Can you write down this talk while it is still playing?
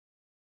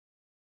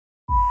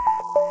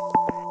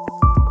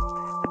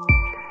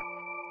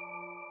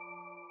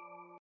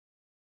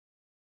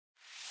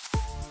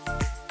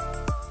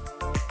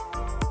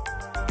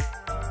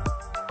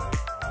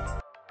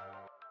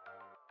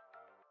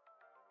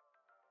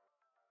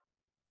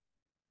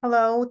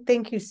Hello,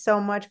 thank you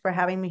so much for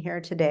having me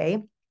here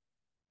today.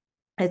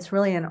 It's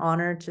really an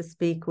honor to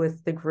speak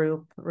with the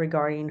group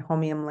regarding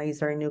holmium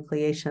laser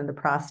enucleation of the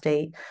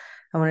prostate.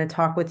 I want to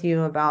talk with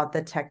you about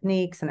the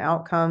techniques and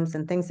outcomes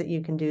and things that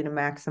you can do to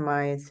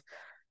maximize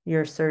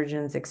your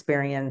surgeon's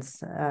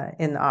experience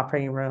in the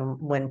operating room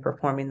when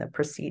performing the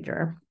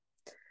procedure.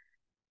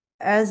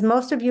 As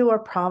most of you are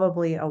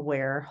probably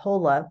aware,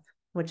 HoLEP,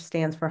 which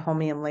stands for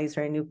holmium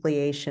laser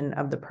enucleation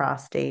of the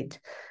prostate,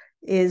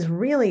 is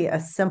really a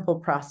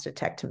simple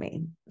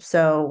prostatectomy.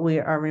 So we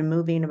are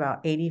removing about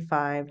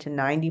 85 to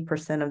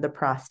 90% of the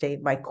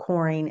prostate by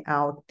coring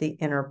out the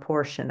inner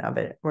portion of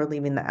it. We're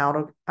leaving the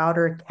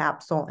outer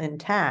capsule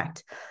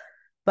intact.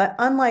 But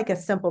unlike a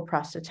simple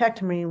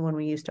prostatectomy, when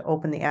we used to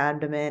open the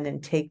abdomen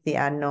and take the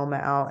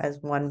adenoma out as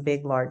one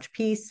big, large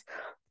piece,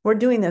 we're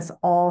doing this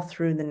all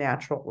through the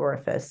natural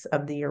orifice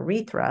of the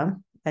urethra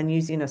and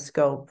using a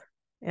scope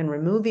and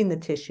removing the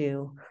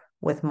tissue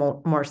with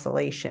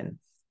morcellation.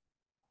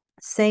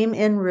 Same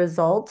end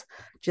result,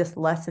 just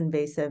less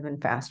invasive and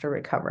faster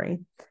recovery.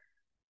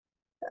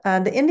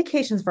 The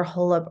indications for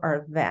HoLEP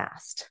are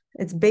vast.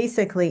 It's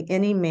basically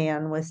any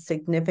man with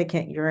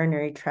significant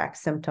urinary tract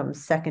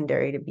symptoms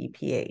secondary to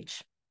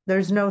BPH.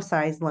 There's no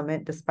size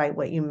limit, despite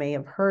what you may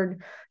have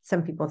heard.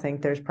 Some people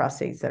think there's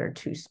prostates that are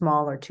too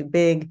small or too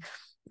big.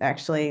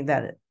 Actually,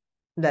 that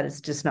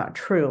is just not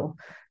true.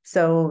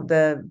 So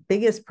the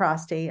biggest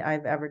prostate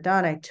I've ever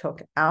done, I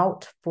took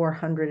out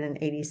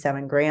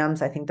 487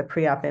 grams. I think the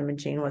pre-op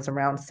imaging was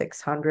around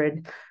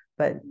 600,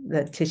 but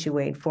the tissue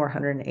weighed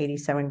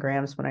 487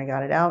 grams when I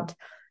got it out.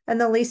 And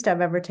the least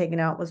I've ever taken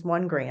out was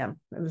 1 gram.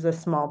 It was a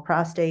small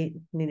prostate,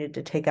 needed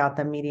to take out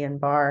the median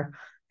bar,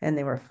 and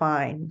they were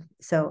fine.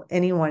 So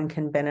anyone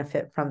can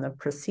benefit from the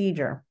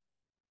procedure.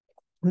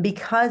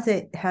 Because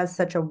it has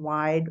such a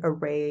wide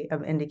array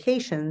of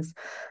indications,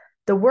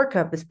 the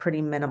workup is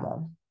pretty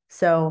minimal.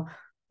 So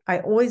I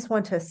always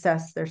want to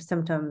assess their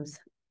symptoms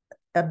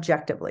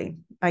objectively.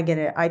 I get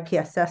an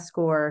IPSS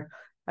score,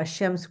 a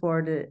SHIM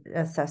score to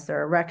assess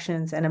their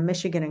erections, and a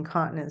Michigan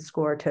incontinence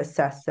score to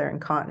assess their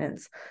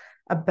incontinence.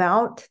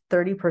 About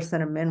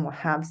 30% of men will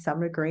have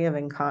some degree of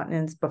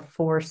incontinence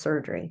before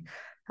surgery.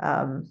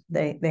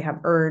 They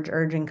have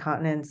urge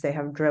incontinence, they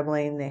have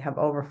dribbling, they have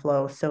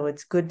overflow. So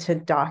it's good to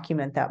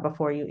document that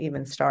before you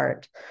even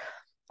start.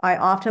 I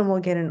often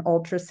will get an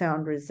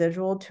ultrasound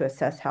residual to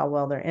assess how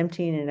well they're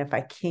emptying. And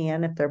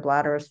if their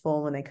bladder is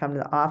full when they come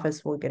to the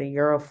office, we'll get a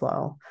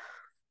uroflow.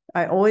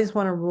 I always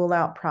want to rule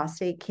out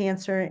prostate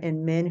cancer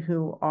in men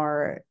who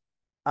are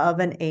of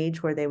an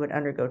age where they would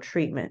undergo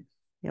treatment.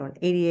 An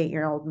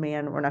 88-year-old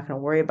man, we're not going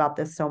to worry about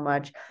this so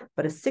much,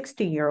 but a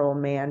 60-year-old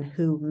man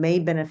who may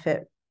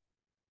benefit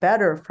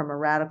better from a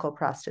radical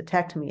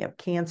prostatectomy if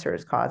cancer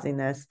is causing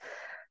this,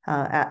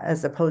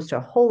 as opposed to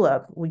a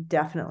HoLEP, we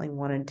definitely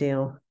want to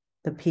do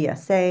the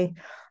PSA.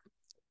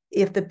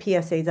 If the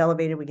PSA is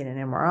elevated, we get an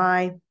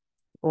MRI.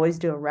 Always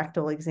do a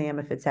rectal exam.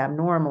 If it's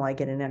abnormal, I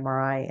get an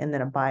MRI and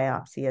then a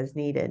biopsy as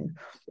needed.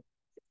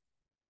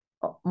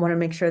 Want to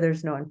make sure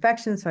there's no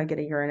infection, so I get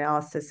a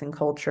urinalysis and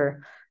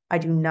culture. I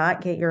do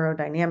not get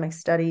urodynamic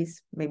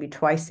studies. Maybe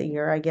twice a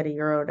year I get a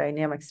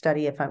urodynamic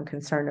study if I'm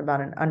concerned about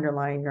an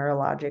underlying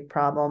neurologic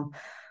problem.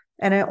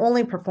 And I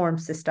only perform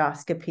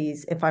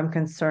cystoscopies if I'm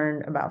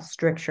concerned about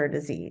stricture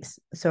disease.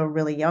 So a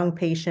really young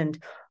patient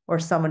or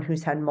someone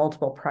who's had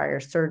multiple prior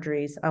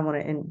surgeries, I want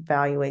to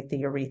evaluate the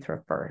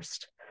urethra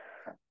first.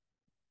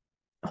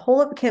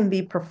 HoLEP can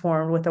be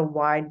performed with a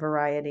wide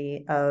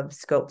variety of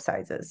scope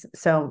sizes.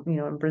 So,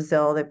 in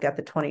Brazil, they've got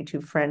the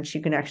 22 French.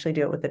 You can actually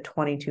do it with a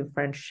 22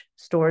 French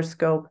store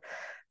scope,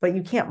 but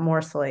you can't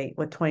morcellate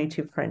with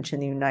 22 French in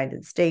the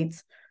United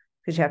States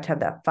because you have to have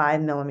that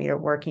 5 millimeter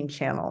working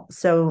channel.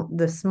 So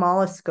the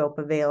smallest scope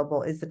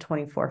available is the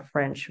 24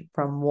 French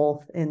from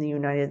Wolf in the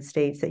United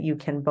States that you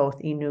can both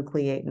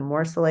enucleate and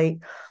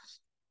morcellate.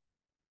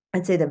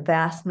 I'd say the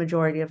vast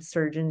majority of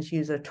surgeons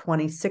use a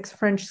 26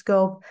 French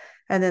scope.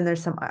 And then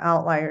there's some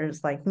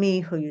outliers like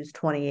me who use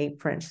 28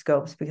 French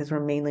scopes because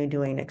we're mainly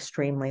doing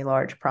extremely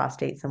large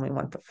prostates and we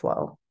want the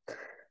flow.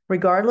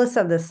 Regardless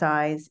of the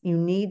size, you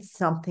need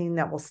something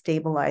that will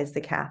stabilize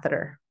the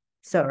catheter.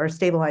 Or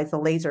stabilize the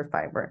laser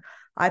fiber.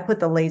 I put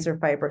the laser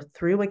fiber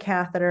through a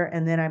catheter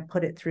and then I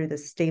put it through the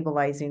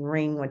stabilizing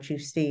ring, which you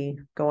see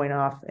going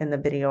off in the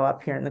video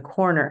up here in the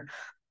corner.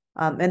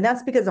 And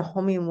that's because a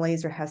holmium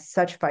laser has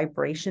such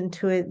vibration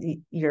to it.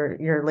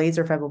 Your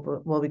laser fiber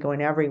will be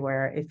going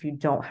everywhere if you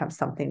don't have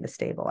something to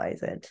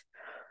stabilize it.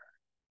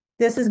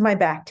 This is my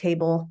back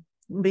table.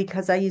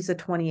 Because I use a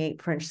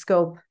 28 French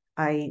scope,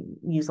 I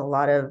use a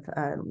lot of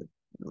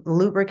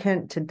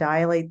lubricant to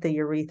dilate the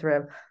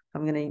urethra.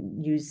 I'm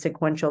going to use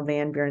sequential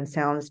Van Buren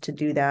sounds to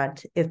do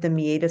that. If the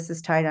meatus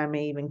is tight, I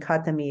may even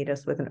cut the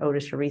meatus with an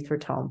Otis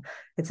urethratome.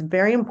 It's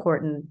very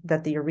important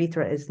that the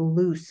urethra is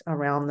loose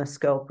around the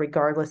scope,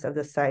 regardless of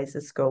the size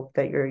of scope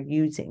that you're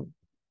using.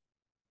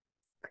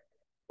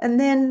 And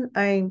then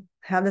I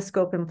have the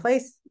scope in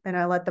place and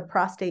I let the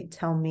prostate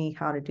tell me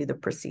how to do the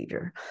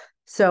procedure.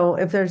 So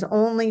if there's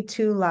only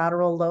 2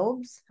 lateral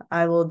lobes,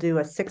 I will do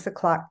a 6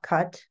 o'clock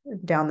cut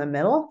down the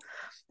middle.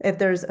 If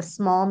there's a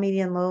small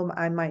median lobe,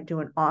 I might do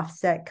an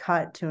offset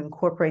cut to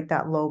incorporate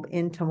that lobe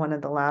into one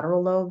of the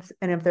lateral lobes.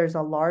 And if there's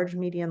a large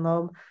median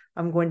lobe,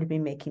 I'm going to be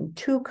making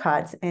 2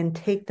 cuts and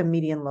take the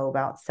median lobe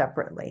out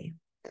separately.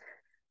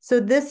 So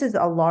this is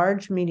a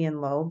large median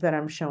lobe that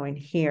I'm showing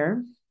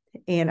here.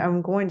 And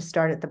I'm going to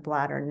start at the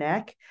bladder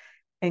neck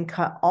and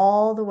cut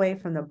all the way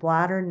from the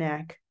bladder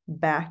neck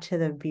back to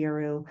the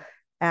viru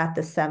at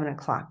the 7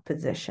 o'clock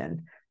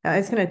position. Now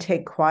it's going to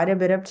take quite a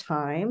bit of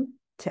time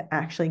to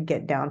actually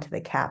get down to the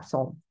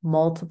capsule,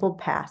 multiple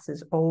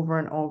passes over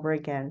and over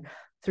again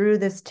through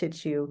this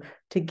tissue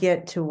to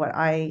get to what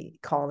I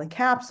call the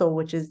capsule,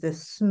 which is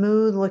this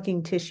smooth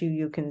looking tissue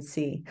you can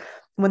see.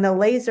 When the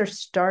laser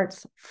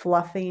starts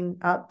fluffing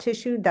up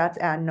tissue, that's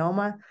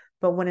adenoma.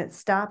 But when it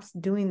stops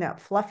doing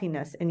that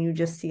fluffiness and you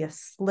just see a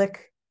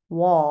slick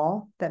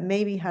wall that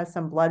maybe has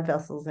some blood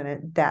vessels in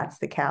it, that's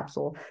the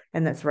capsule,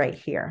 and that's right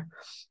here.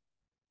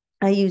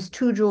 I use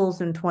 2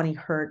 joules and 20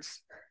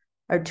 hertz,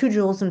 or 2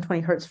 joules and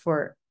 20 hertz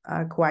for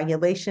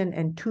coagulation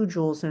and 2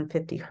 joules and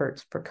 50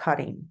 hertz for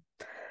cutting.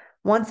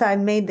 Once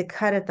I've made the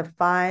cut at the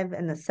 5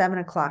 and the 7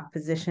 o'clock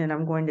position,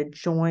 I'm going to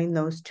join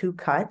those 2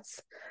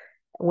 cuts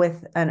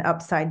with an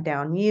upside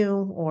down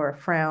U or a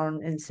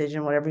frown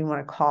incision, whatever you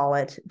want to call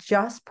it,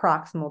 just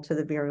proximal to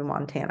the viru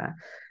montana.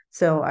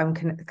 So I'm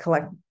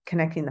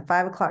connecting the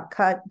 5 o'clock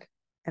cut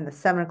and the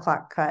 7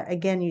 o'clock cut,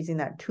 again, using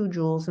that 2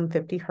 joules and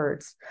 50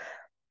 hertz.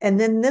 And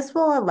then this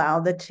will allow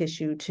the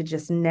tissue to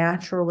just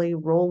naturally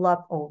roll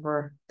up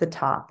over the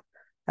top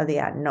of the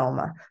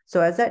adenoma. So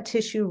as that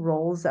tissue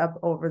rolls up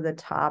over the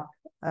top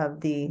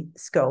of the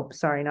scope,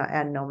 sorry, not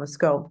adenoma,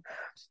 scope,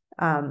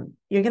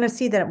 you're going to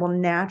see that it will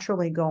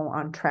naturally go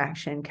on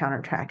traction,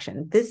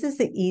 countertraction. This is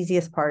the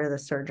easiest part of the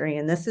surgery,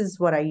 and this is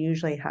what I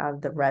usually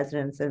have the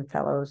residents and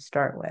fellows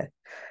start with.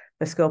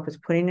 The scope is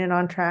putting it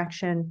on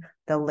traction,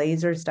 the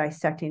laser's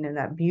dissecting in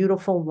that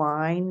beautiful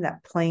line,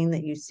 that plane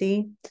that you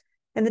see,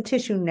 and the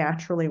tissue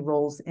naturally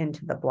rolls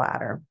into the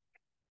bladder.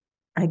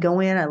 I go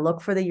in, I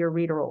look for the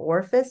ureteral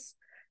orifice,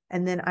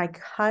 and then I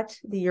cut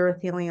the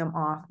urothelium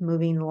off,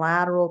 moving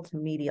lateral to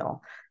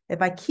medial.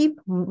 If I keep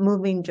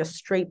moving just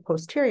straight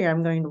posterior,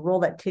 I'm going to roll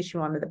that tissue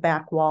onto the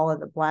back wall of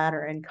the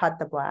bladder and cut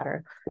the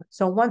bladder.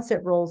 So once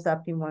it rolls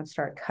up, you want to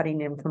start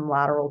cutting in from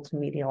lateral to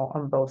medial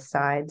on both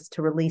sides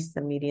to release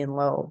the median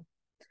lobe.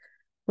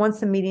 Once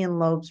the median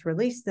lobe's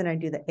released, then I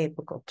do the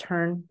apical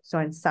turn. So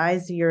I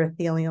incise the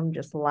urothelium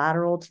just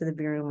lateral to the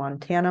viru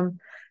montanum.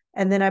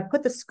 And then I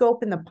put the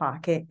scope in the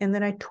pocket, and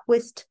then I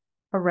twist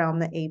around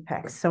the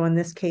apex. So in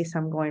this case,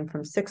 I'm going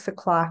from 6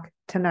 o'clock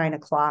to 9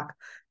 o'clock,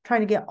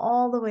 trying to get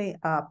all the way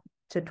up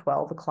to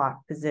 12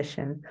 o'clock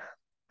position.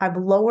 I've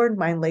lowered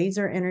my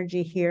laser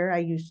energy here. I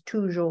use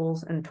 2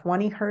 joules and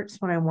 20 hertz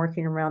when I'm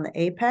working around the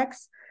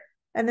apex.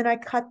 And then I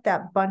cut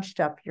that bunched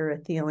up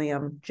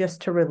urothelium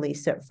just to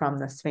release it from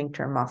the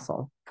sphincter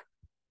muscle.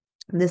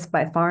 This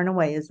by far and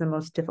away is the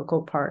most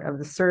difficult part of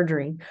the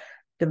surgery,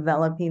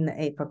 developing the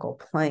apical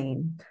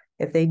plane.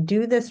 If they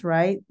do this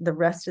right, the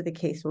rest of the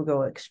case will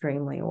go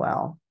extremely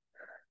well.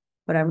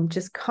 But I'm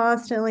just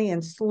constantly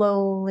and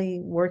slowly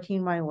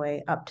working my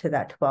way up to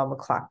that 12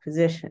 o'clock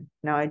position.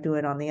 Now I do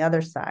it on the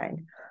other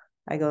side.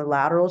 I go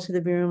lateral to the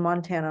viru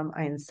montanum,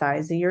 I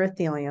incise the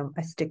urothelium,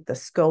 I stick the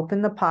scope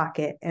in the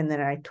pocket, and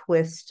then I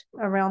twist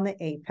around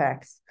the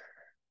apex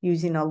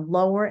using a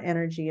lower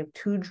energy of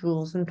 2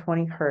 joules and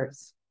 20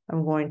 hertz.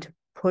 I'm going to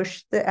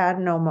push the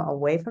adenoma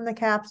away from the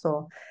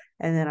capsule,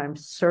 and then I'm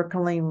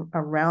circling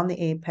around the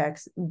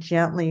apex,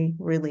 gently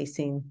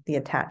releasing the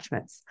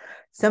attachments.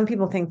 Some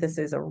people think this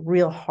is a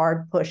real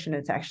hard push, and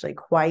it's actually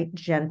quite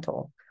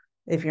gentle.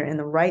 If you're in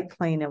the right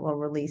plane, it will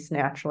release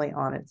naturally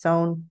on its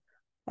own.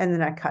 And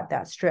then I cut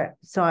that strip.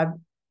 So I've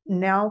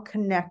now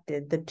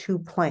connected the 2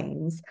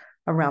 planes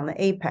around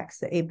the apex.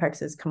 The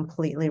apex is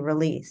completely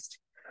released.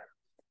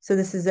 So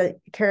this is a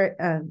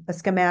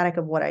schematic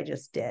of what I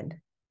just did.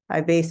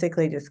 I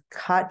basically just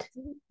cut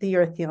the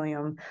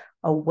urothelium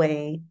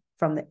away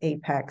from the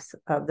apex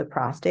of the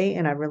prostate,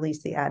 and I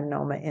release the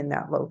adenoma in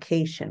that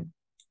location.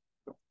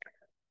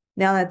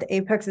 Now that the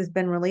apex has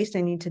been released,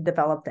 I need to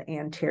develop the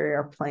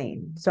anterior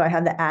plane. So I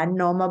have the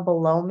adenoma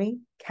below me,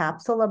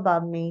 capsule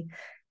above me,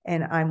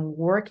 and I'm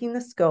working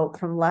the scope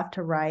from left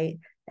to right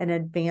and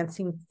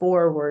advancing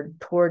forward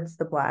towards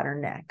the bladder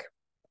neck.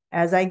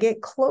 As I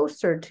get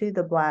closer to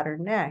the bladder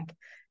neck,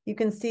 you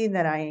can see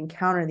that I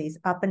encounter these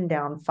up and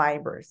down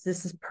fibers.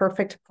 This is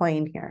perfect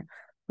plane here.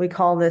 We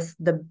call this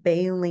the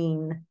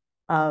baleen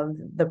of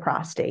the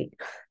prostate.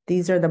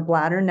 These are the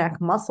bladder neck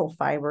muscle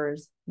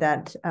fibers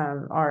that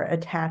are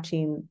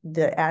attaching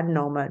the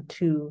adenoma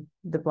to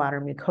the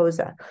bladder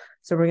mucosa.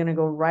 So we're going to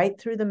go right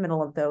through the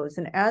middle of those.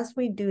 And as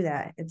we do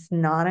that, it's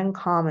not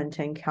uncommon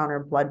to encounter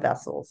blood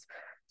vessels.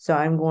 So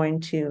I'm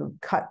going to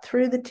cut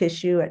through the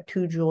tissue at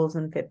 2 joules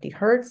and 50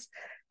 hertz.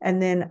 And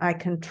then I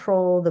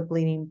control the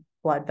bleeding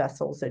blood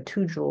vessels at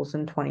 2 joules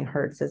and 20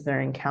 hertz as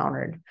they're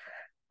encountered.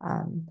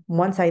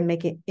 Once I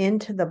make it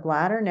into the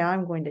bladder, now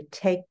I'm going to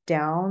take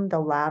down the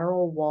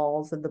lateral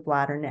walls of the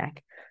bladder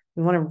neck.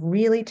 You want to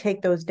really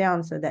take those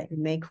down so that you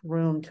make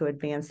room to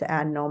advance the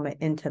adenoma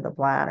into the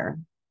bladder.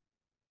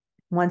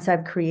 Once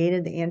I've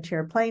created the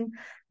anterior plane,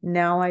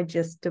 now I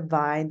just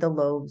divide the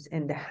lobes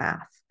into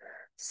half.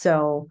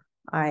 So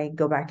I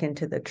go back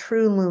into the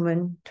true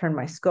lumen, turn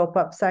my scope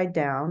upside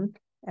down,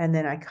 and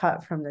then I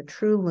cut from the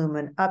true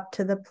lumen up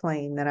to the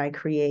plane that I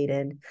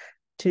created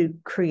to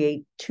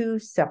create two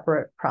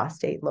separate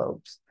prostate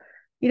lobes.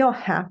 You don't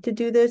have to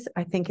do this.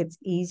 I think it's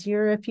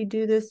easier if you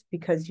do this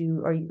because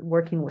you are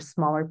working with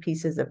smaller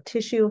pieces of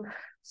tissue,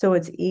 so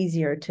it's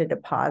easier to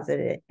deposit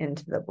it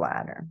into the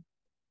bladder.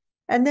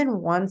 And then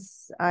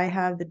once I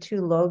have the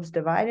two lobes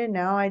divided,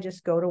 now I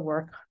just go to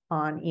work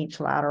on each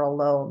lateral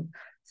lobe.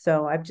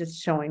 So I'm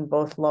just showing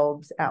both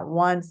lobes at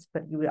once,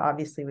 but you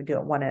obviously would do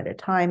it one at a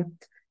time.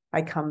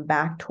 I come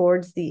back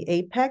towards the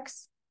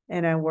apex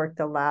and I work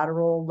the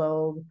lateral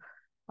lobe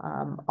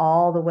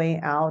all the way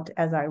out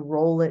as I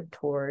roll it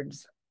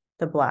towards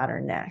the bladder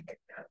neck.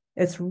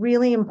 It's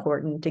really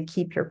important to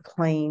keep your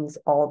planes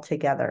all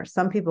together.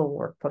 Some people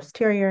work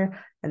posterior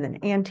and then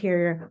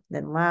anterior,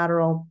 then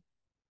lateral.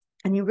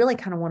 And you really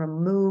kind of want to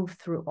move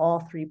through all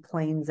three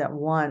planes at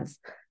once.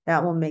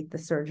 That will make the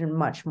surgeon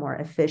much more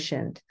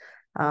efficient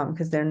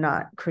because they're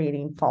not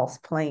creating false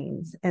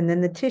planes. And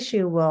then the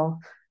tissue will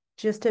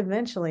just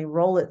eventually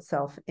roll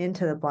itself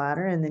into the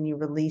bladder, and then you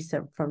release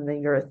it from the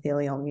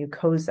urothelial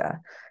mucosa.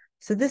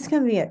 So this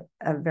can be a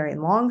very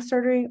long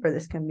surgery, or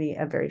this can be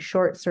a very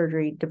short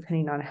surgery,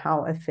 depending on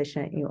how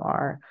efficient you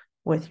are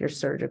with your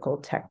surgical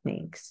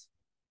techniques.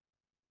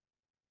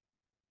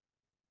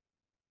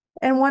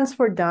 And once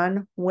we're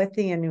done with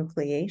the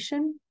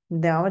enucleation,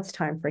 now it's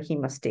time for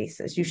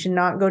hemostasis. You should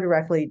not go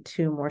directly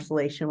to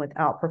morcellation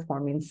without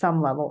performing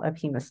some level of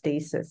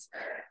hemostasis.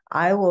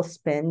 I will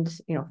spend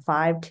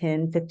 5,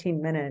 10,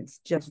 15 minutes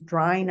just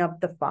drying up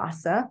the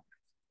fossa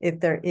if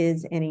there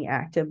is any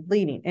active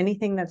bleeding.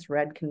 Anything that's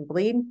red can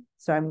bleed.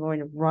 So I'm going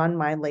to run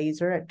my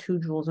laser at 2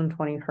 joules and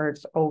 20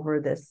 hertz over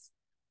this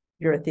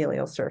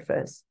urothelial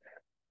surface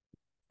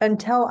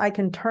until I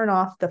can turn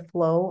off the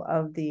flow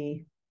of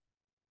the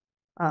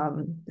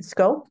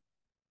scope,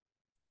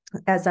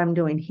 as I'm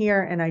doing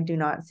here, and I do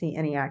not see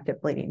any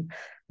active bleeding.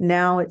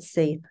 Now it's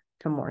safe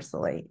to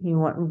morcellate. You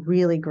want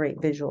really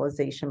great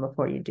visualization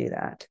before you do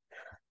that.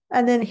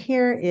 And then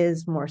here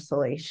is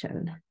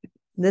morcellation.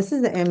 This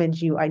is the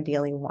image you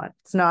ideally want.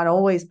 It's not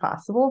always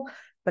possible,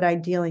 but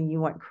ideally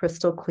you want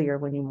crystal clear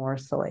when you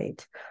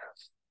morcellate.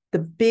 The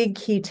big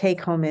key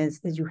take home is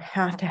you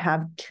have to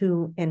have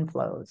 2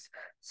 inflows.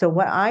 So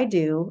what I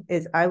do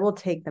is I will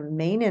take the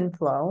main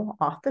inflow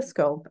off the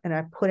scope and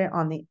I put it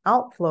on the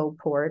outflow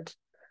port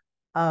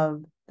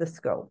of the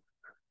scope.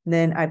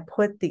 Then I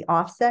put the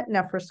offset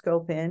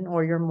nephroscope in,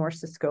 or your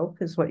morcoscope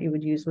is what you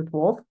would use with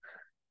Wolf,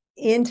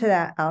 into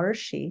that outer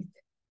sheath.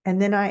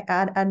 And then I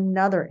add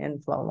another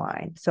inflow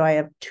line. So I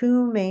have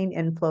 2 main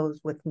inflows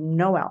with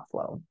no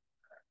outflow.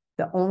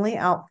 The only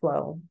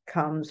outflow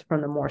comes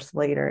from the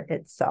morcellator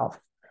itself.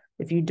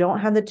 If you don't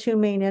have the 2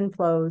 main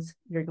inflows,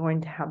 you're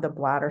going to have the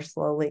bladder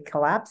slowly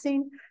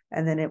collapsing,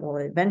 and then it will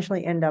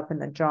eventually end up in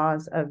the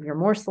jaws of your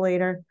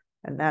morcellator,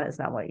 and that is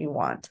not what you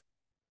want.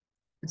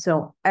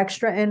 So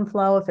extra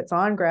inflow, if it's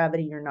on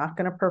gravity, you're not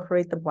going to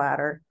perforate the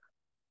bladder.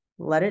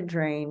 Let it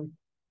drain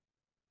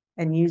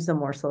and use the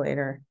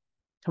morcellator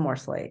to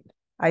morcellate.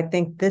 I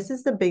think this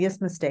is the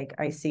biggest mistake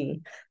I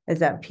see, is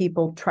that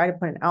people try to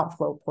put an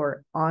outflow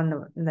port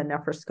on the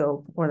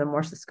nephroscope or the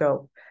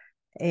morcoscope,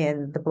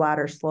 and the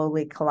bladder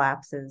slowly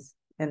collapses,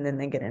 and then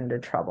they get into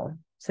trouble.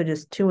 So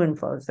just 2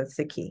 inflows, that's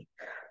the key.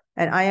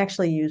 And I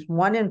actually use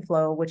 1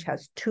 inflow, which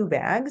has 2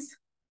 bags,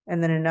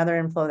 and then another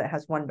inflow that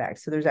has 1 bag.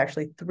 So there's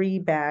actually 3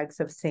 bags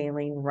of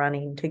saline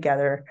running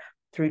together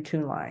through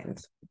 2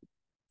 lines.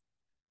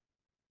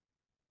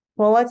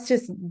 Well, let's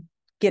just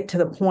get to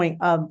the point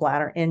of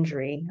bladder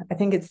injury. I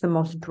think it's the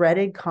most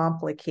dreaded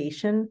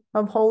complication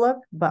of HoLEP,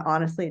 but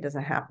honestly, it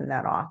doesn't happen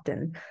that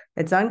often.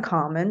 It's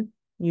uncommon,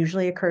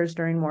 usually occurs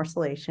during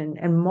morcellation,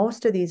 and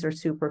most of these are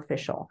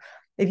superficial.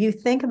 If you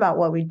think about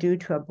what we do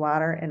to a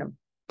bladder in a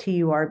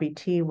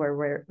TURBT where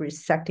we're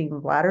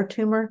resecting bladder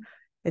tumor,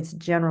 it's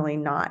generally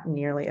not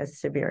nearly as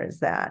severe as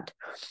that.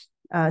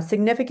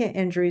 Significant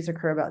injuries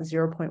occur about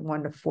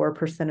 0.1 to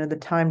 4% of the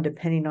time,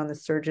 depending on the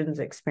surgeon's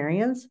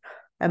experience.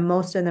 And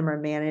most of them are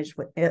managed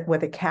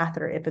with a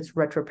catheter if it's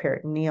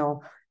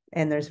retroperitoneal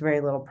and there's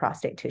very little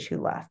prostate tissue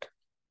left.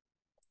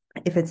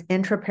 If it's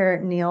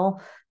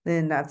intraperitoneal,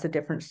 then that's a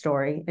different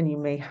story, and you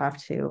may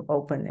have to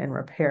open and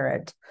repair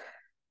it.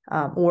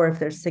 Or if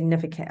there's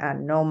significant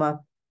adenoma,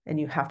 and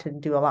you have to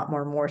do a lot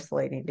more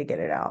morcellating to get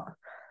it out.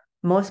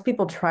 Most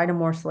people try to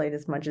morcellate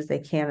as much as they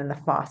can in the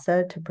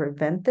fossa to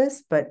prevent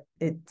this, but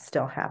it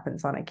still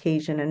happens on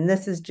occasion. And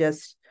this is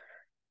just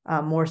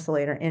a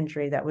morcellator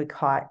injury that we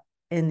caught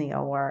in the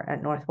OR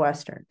at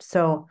Northwestern.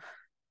 So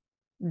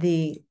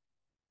the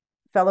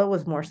fellow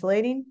was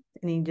morcellating,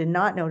 and he did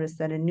not notice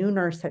that a new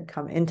nurse had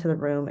come into the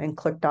room and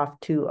clicked off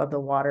 2 of the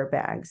water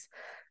bags.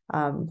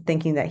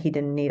 thinking that he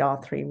didn't need all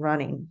three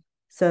running.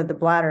 So the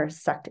bladder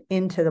sucked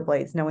into the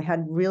blades. Now we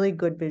had really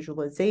good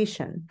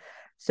visualization,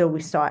 so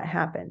we saw it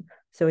happen.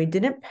 So we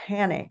didn't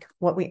panic.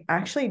 What we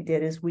actually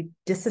did is we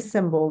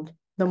disassembled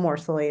the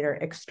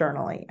morcellator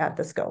externally at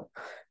the scope.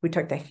 We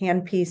took the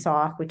handpiece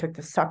off, we took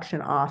the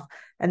suction off,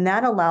 and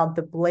that allowed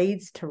the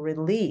blades to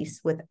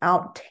release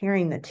without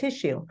tearing the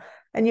tissue.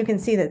 And you can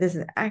see that this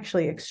is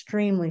actually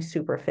extremely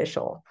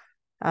superficial.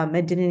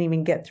 It didn't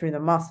even get through the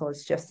muscle,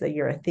 it's just the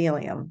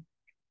urothelium.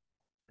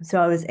 So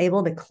I was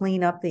able to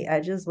clean up the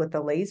edges with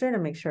the laser to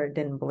make sure it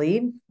didn't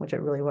bleed, which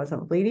it really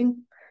wasn't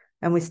bleeding.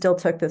 And we still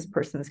took this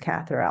person's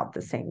catheter out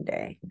the same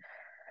day.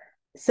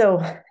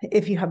 So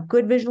if you have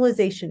good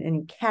visualization and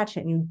you catch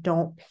it and you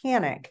don't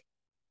panic,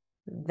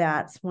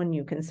 that's when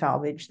you can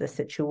salvage the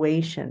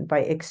situation by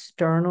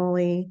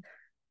externally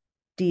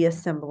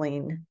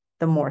deassembling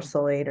the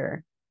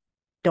morcellator.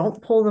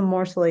 Don't pull the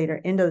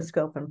morcellator into the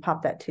scope and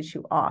pop that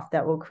tissue off.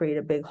 That will create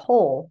a big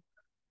hole,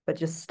 but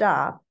just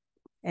stop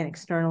and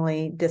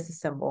externally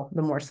disassemble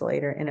the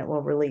morcellator and it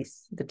will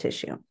release the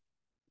tissue.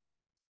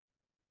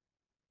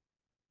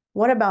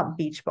 What about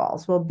beach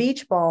balls? Well,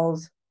 beach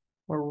balls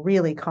were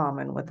really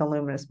common with the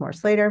luminous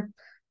morcellator.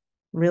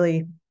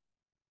 Really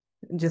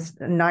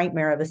just a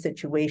nightmare of a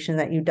situation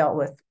that you dealt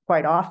with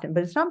quite often,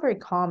 but it's not very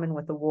common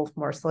with the Wolf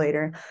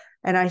morcellator.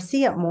 And I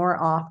see it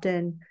more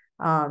often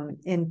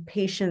in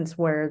patients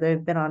where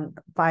they've been on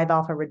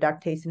 5-alpha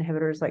reductase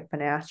inhibitors like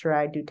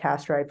finasteride,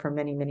 dutasteride for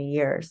many, many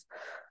years.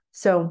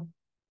 So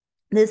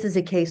this is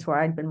a case where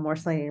I'd been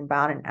morcellating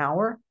about an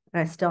hour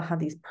and I still have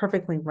these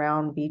perfectly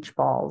round beach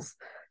balls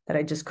that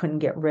I just couldn't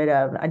get rid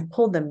of. I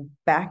pulled them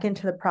back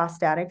into the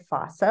prostatic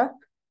fossa.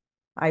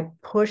 I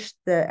pushed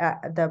the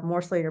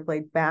morcellator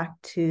blade back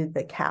to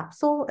the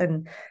capsule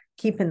and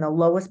keep in the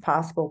lowest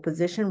possible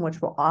position,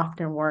 which will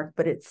often work,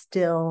 but it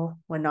still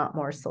would not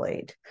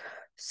morcellate.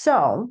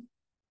 So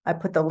I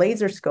put the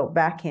laser scope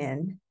back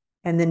in,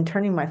 and then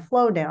turning my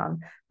flow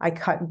down, I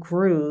cut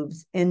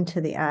grooves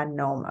into the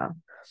adenoma.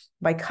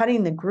 By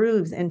cutting the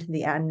grooves into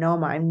the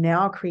adenoma, I've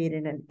now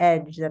created an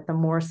edge that the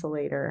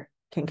morcellator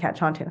can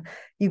catch onto.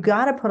 You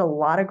got to put a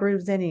lot of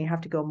grooves in, and you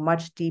have to go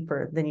much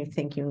deeper than you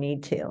think you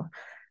need to.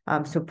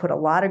 So put a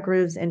lot of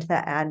grooves into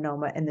that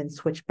adenoma and then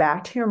switch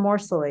back to your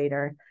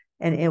morcellator,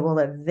 and it will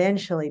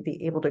eventually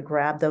be able to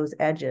grab those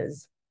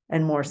edges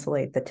and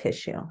morcellate the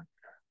tissue.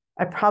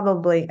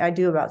 I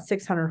do about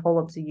 600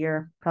 HoLEPs a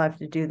year. Probably have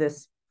to do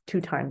this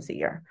 2 times a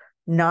year.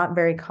 Not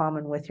very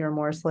common with your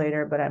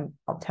morcellator, but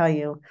I'll tell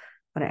you,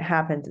 when it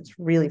happens, it's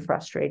really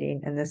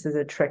frustrating, and this is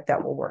a trick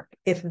that will work.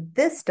 If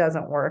this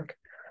doesn't work,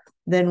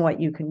 then what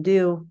you can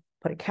do,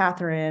 put a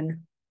catheter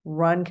in,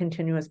 run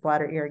continuous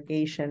bladder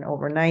irrigation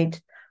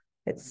overnight.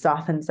 It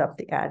softens up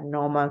the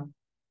adenoma.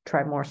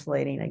 Try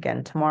morcellating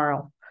again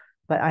tomorrow.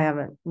 But I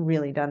haven't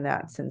really done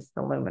that since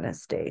the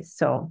luminous days.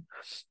 So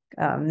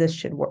this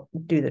should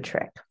do the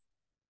trick.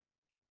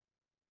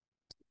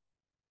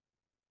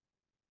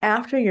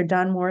 After you're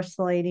done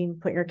morcellating,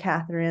 put your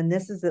catheter in.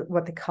 This is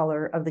what the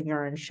color of the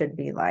urine should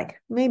be like.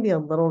 Maybe a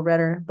little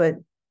redder, but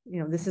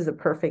this is a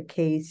perfect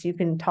case. You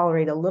can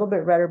tolerate a little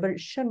bit redder, but it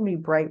shouldn't be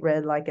bright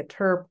red like a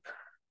TURP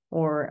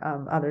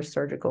or other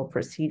surgical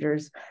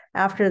procedures.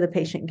 After the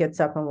patient gets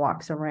up and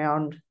walks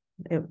around,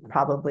 it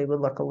probably would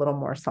look a little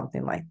more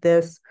something like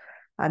this,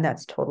 and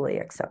that's totally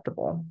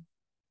acceptable.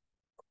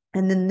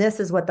 And then this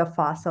is what the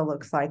fossa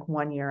looks like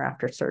 1 year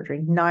after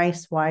surgery.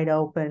 Nice, wide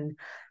open,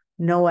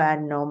 no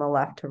adenoma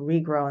left to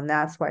regrow, and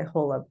that's why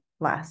HoLEP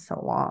lasts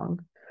so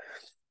long.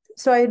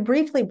 So I had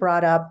briefly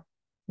brought up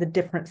the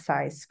different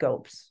size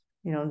scopes,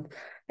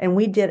 and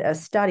we did a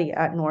study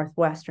at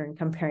Northwestern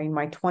comparing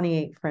my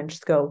 28 French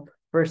scope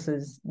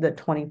versus the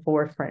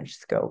 24 French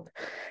scope.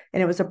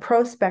 And it was a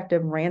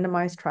prospective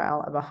randomized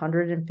trial of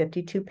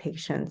 152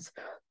 patients.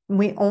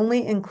 We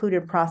only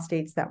included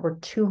prostates that were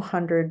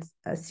 200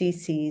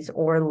 cc's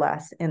or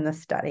less in the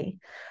study.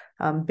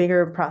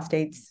 Bigger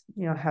prostates,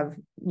 have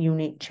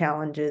unique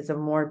challenges of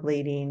more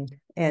bleeding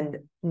and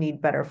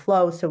need better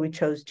flow, so we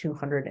chose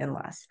 200 and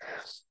less.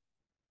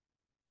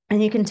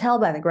 And you can tell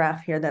by the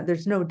graph here that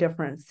there's no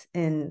difference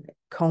in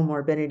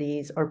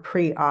comorbidities or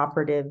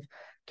preoperative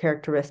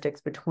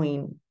characteristics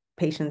between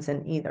patients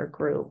in either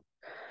group.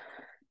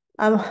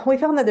 We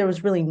found that there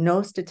was really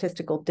no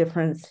statistical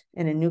difference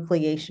in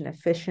enucleation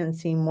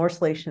efficiency,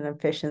 morcellation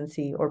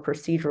efficiency, or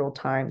procedural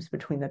times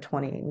between the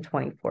 28 and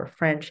 24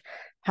 French.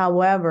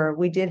 However,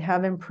 we did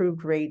have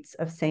improved rates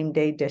of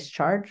same-day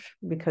discharge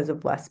because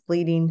of less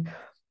bleeding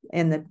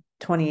in the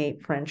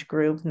 28 French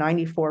group,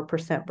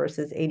 94%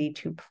 versus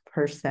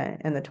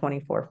 82% in the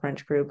 24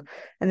 French group.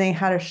 And they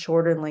had a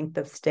shorter length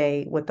of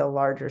stay with the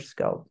larger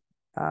scope,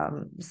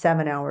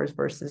 7 hours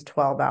versus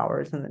 12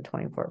 hours in the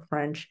 24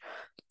 French.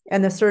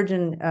 And the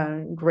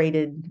surgeon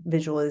graded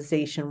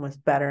visualization was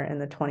better in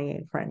the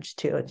 28 French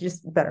too. It's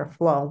just better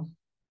flow.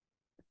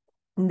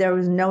 There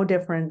was no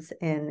difference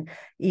in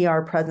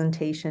ER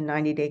presentation,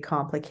 90-day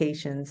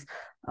complications,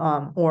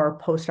 or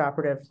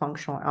postoperative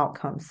functional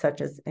outcomes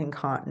such as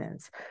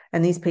incontinence.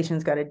 And these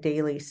patients got a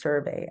daily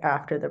survey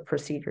after the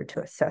procedure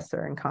to assess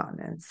their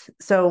incontinence.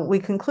 So we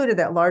concluded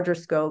that larger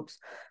scopes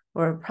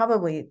were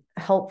probably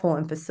helpful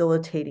in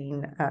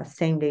facilitating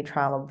same-day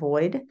trial of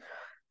void.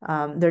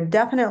 They're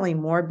definitely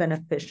more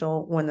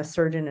beneficial when the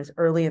surgeon is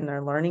early in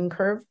their learning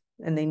curve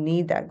and they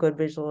need that good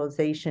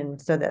visualization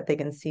so that they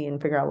can see and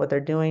figure out what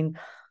they're doing.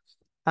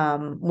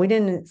 We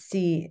didn't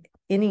see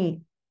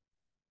any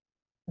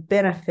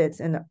benefits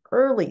in the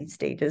early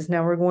stages.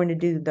 Now we're going to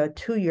do the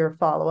 2-year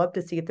follow-up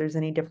to see if there's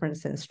any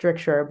difference in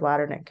stricture or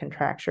bladder neck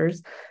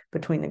contractures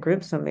between the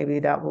groups. So maybe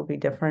that will be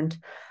different.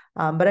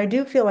 But I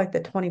do feel like the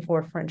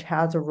 24 French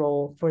has a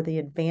role for the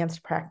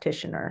advanced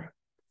practitioner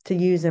to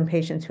use in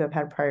patients who have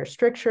had prior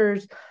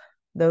strictures,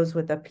 those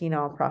with a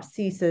penile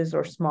prosthesis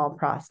or small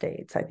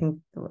prostates. I think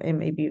it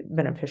may be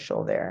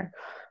beneficial there.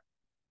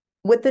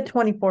 With the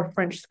 24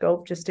 French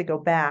scope, just to go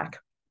back,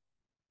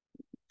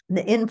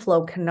 the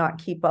inflow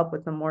cannot keep up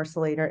with the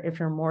morcellator if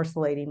you're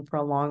morcellating for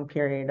a long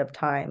period of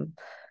time.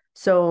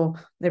 So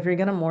if you're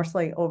going to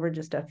morcellate over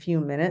just a few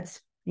minutes,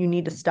 you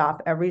need to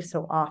stop every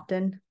so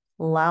often,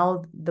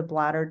 allow the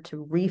bladder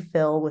to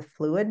refill with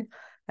fluid,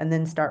 and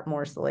then start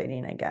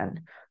morcellating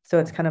again. So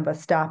it's kind of a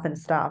stop and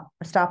start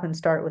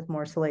with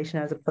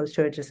morcellation as opposed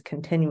to a just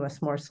continuous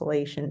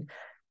morcellation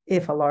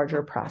if a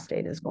larger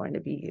prostate is going to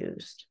be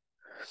used.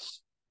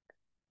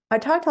 I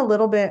talked a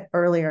little bit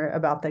earlier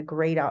about the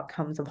great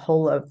outcomes of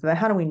HoLEP, but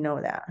how do we know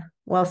that?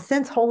 Well,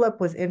 since HoLEP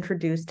was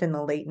introduced in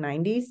the late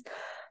 90s,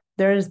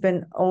 there's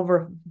been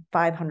over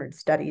 500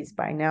 studies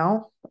by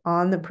now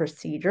on the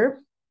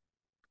procedure.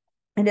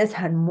 It has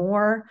had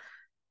more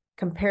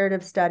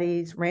comparative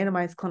studies,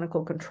 randomized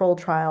clinical control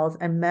trials,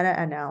 and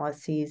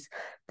meta-analyses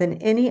than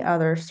any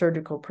other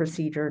surgical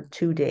procedure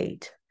to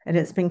date. And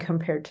it's been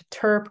compared to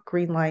TURP,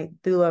 green light,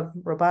 HoLEP,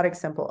 robotic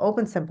simple,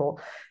 open simple,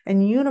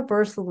 and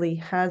universally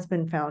has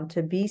been found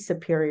to be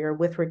superior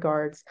with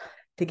regards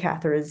to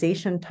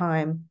catheterization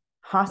time,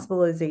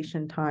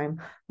 hospitalization time,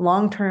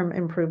 long-term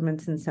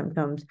improvements in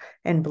symptoms,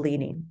 and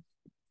bleeding.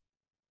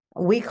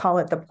 We call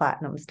it the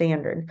platinum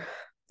standard.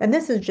 And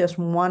this is just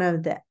one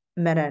of the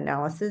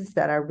meta-analysis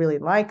that I really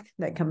liked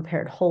that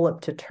compared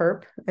HoLEP to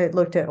TURP. It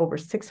looked at over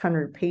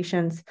 600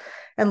 patients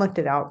and looked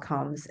at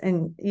outcomes.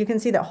 And you can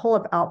see that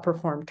HoLEP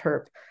outperformed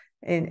TURP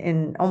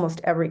in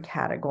almost every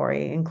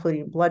category,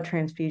 including blood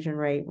transfusion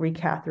rate,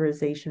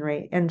 recatheterization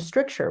rate, and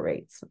stricture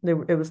rates.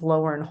 It was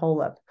lower in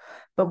HoLEP.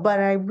 But what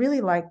I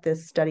really like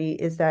this study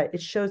is that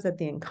it shows that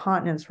the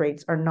incontinence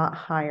rates are not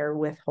higher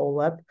with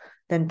HoLEP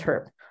than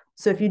TURP.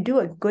 So if you do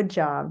a good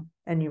job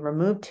and you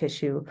remove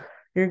tissue,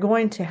 you're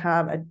going to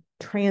have a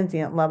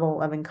transient level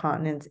of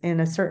incontinence in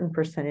a certain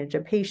percentage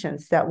of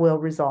patients that will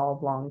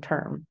resolve long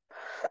term.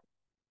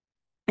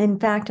 In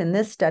fact, in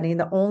this study,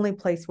 the only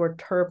place where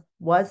TURP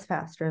was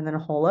faster than a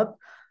HoLEP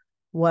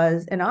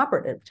was in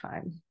operative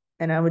time.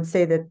 And I would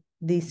say that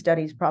these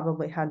studies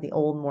probably had the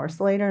old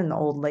morcellator and the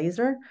old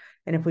laser.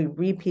 And if we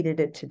repeated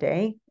it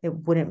today, it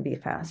wouldn't be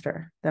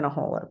faster than a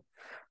HoLEP.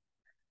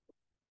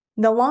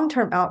 The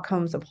long-term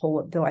outcomes of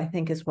HoLEP, though, I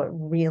think is what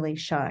really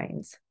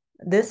shines.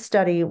 This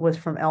study was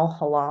from El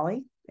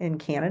Halali in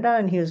Canada,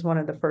 and he was one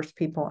of the first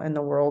people in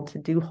the world to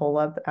do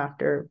HoLEP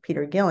after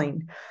Peter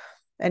Gilling.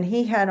 And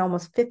he had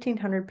almost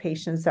 1,500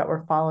 patients that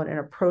were followed in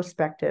a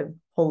prospective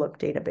HoLEP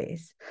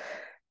database.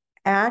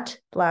 At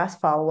last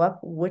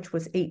follow-up, which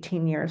was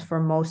 18 years for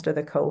most of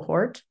the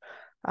cohort,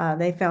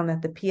 they found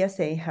that the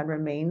PSA had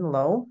remained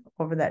low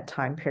over that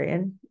time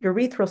period.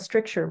 Urethral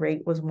stricture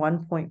rate was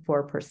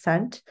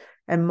 1.4%,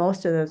 and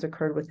most of those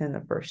occurred within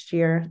the first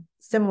year.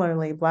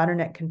 Similarly, bladder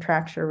neck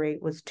contracture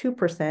rate was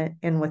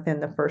 2% within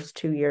the first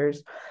 2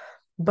 years.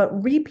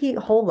 But repeat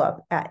HoLEP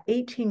at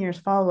 18 years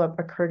follow-up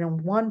occurred in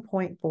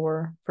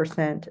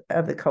 1.4%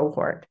 of the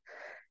cohort.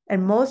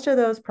 And most of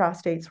those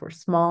prostates were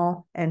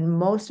small, and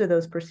most of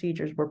those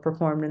procedures were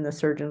performed in the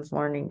surgeon's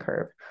learning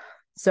curve.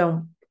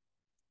 So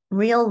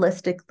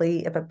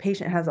realistically, if a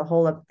patient has a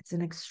HoLEP, it's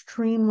an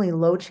extremely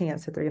low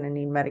chance that they're going to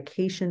need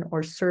medication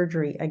or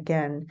surgery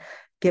again,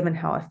 given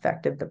how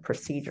effective the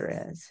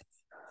procedure is.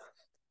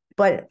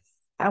 But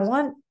I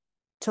want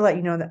to let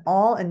you know that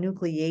all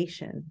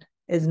enucleation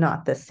is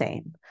not the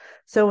same.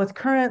 So with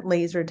current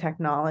laser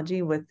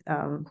technology, with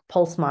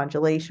pulse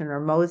modulation or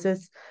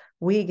MOSES,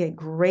 we get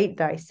great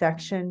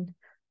dissection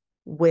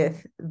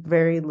with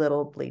very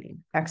little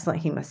bleeding,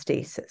 excellent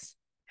hemostasis.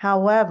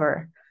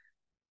 However,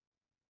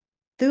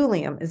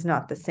 thulium is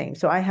not the same.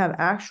 So I have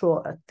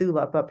actual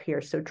HoLEP up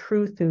here, so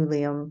true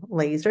thulium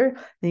laser. And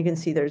you can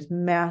see there's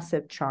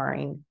massive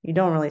charring. You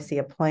don't really see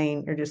a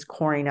plane, you're just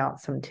coring out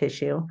some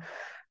tissue,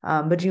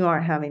 but you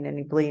aren't having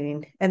any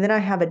bleeding. And then I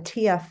have a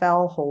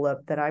TFL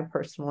HoLEP that I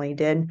personally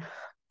did.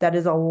 That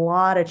is a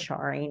lot of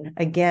charring.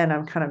 Again,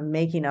 I'm kind of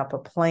making up a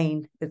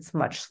plane. It's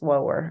much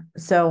slower.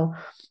 So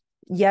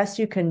yes,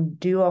 you can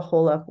do a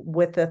HoLEP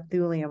with a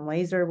thulium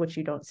laser, which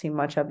you don't see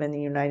much of in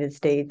the United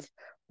States,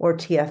 or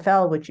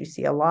TFL, which you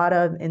see a lot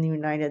of in the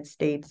United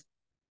States.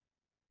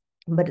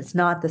 but it's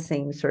not the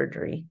same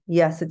surgery.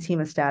 Yes, it's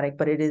hemostatic,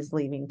 but it is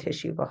leaving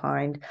tissue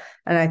behind.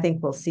 And I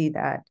think we'll see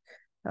that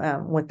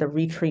with the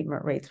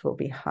retreatment rates will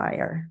be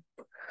higher.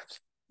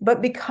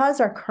 But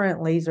because our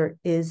current laser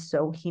is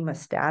so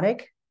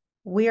hemostatic,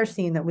 we are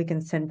seeing that we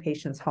can send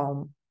patients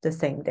home the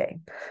same day.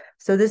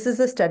 So this is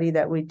a study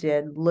that we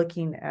did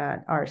looking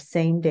at our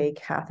same day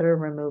catheter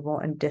removal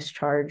and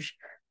discharge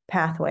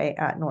pathway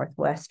at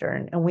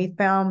Northwestern. And we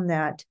found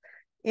that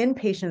in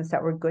patients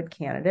that were good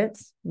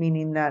candidates,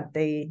 meaning that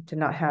they did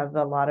not have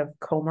a lot of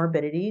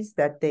comorbidities,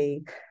 that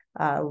they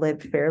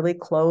lived fairly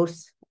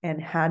close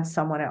and had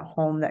someone at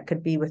home that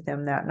could be with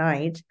them that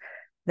night,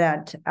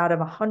 that out of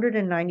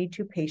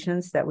 192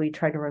 patients that we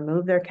tried to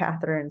remove their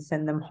catheter and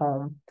send them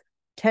home,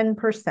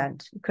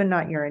 10% could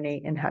not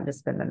urinate and had to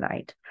spend the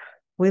night.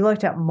 We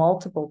looked at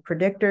multiple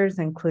predictors,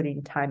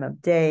 including time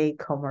of day,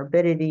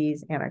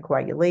 comorbidities,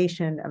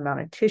 anticoagulation,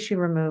 amount of tissue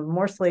removed,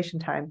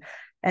 morcellation time,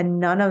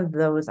 and none of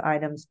those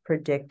items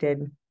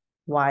predicted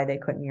why they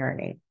couldn't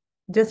urinate.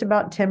 Just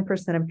about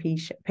 10%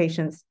 of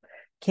patients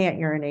can't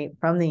urinate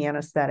from the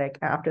anesthetic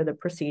after the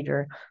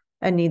procedure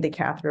and need the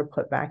catheter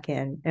put back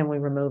in, and we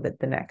remove it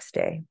the next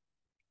day.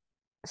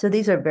 So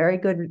these are very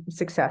good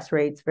success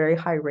rates, very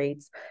high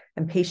rates,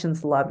 and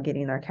patients love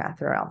getting their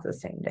catheter out the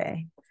same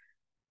day.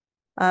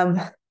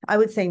 I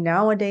would say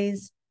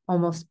nowadays,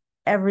 almost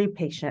every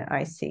patient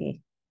I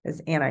see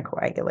is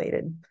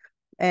anticoagulated.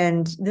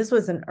 And this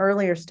was an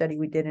earlier study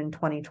we did in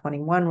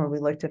 2021 where we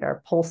looked at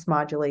our pulse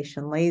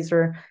modulation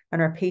laser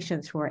and our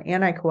patients who were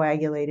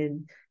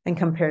anticoagulated and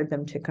compared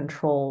them to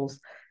controls.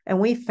 And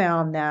we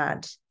found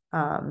that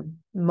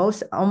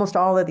almost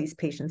all of these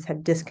patients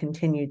had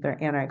discontinued their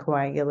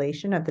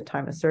anticoagulation at the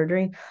time of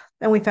surgery.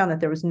 And we found that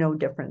there was no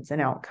difference in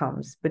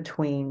outcomes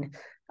between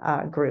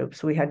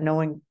groups. We had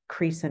no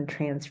increase in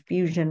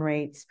transfusion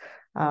rates.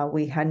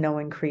 We had no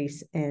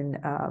increase in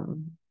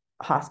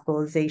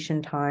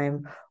hospitalization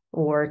time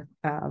or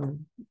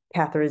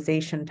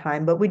catheterization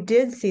time, but we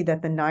did see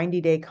that the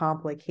 90-day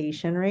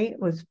complication rate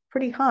was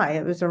pretty high.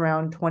 It was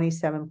around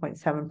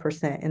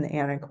 27.7% in the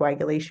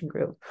anticoagulation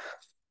group.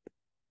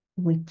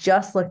 We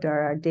just looked at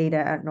our data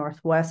at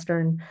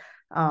Northwestern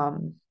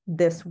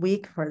this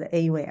week for the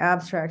AUA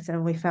abstracts,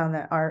 and we found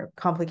that our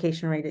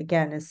complication rate,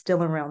 again, is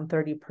still around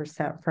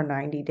 30% for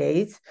 90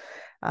 days.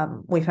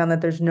 We found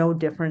that there's no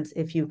difference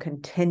if you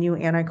continue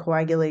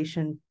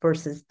anticoagulation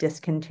versus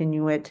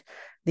discontinue it.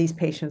 These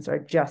patients are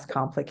just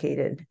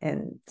complicated,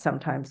 and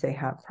sometimes they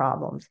have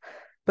problems.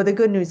 But the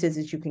good news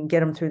is you can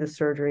get them through the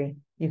surgery,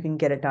 you can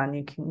get it done,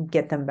 you can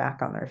get them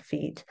back on their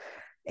feet.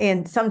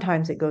 And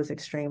sometimes it goes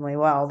extremely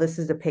well. This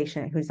is a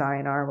patient whose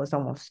INR was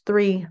almost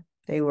 3.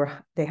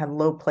 They had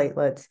low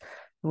platelets.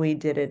 We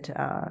did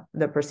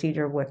the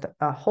procedure with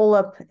a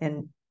HoLEP,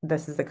 and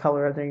this is the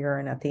color of the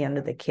urine at the end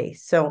of the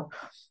case. So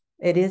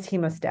it is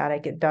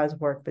hemostatic, it does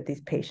work, but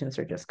these patients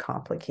are just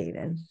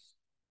complicated.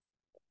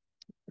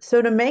 So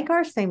to make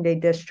our same-day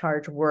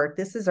discharge work,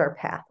 this is our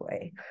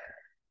pathway.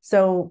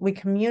 So we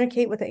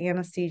communicate with the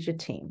anesthesia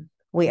team.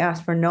 We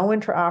ask for no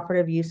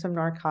intraoperative use of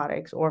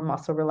narcotics or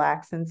muscle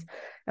relaxants,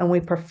 and we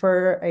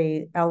prefer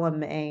a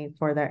LMA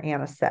for their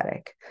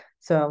anesthetic,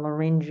 so a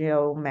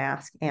laryngeal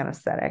mask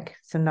anesthetic,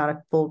 so not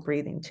a full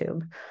breathing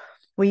tube.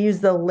 We use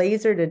the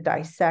laser to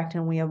dissect,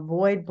 and we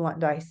avoid blunt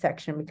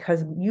dissection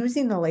because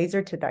using the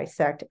laser to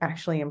dissect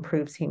actually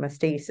improves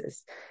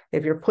hemostasis.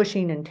 If you're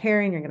pushing and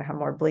tearing, you're going to have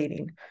more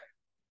bleeding.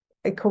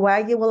 I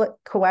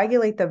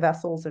coagulate the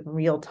vessels in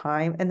real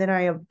time, and then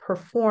I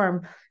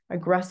perform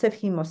aggressive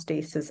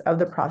hemostasis of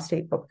the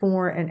prostate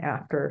before and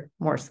after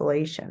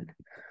morcellation.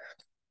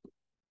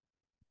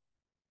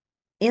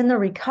 In the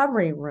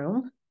recovery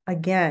room,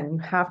 again, you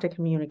have to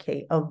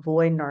communicate,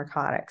 avoid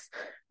narcotics.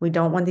 We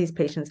don't want these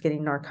patients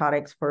getting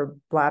narcotics for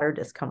bladder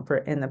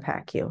discomfort in the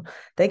PACU.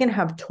 They can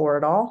have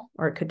Toradol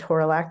or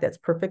ketorolac. That's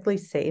perfectly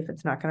safe.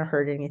 It's not going to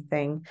hurt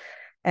anything.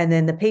 And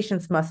then the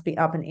patients must be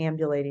up and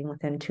ambulating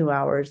within 2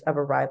 hours of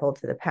arrival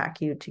to the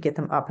PACU to get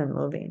them up and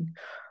moving.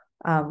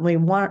 We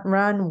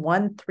run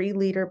 1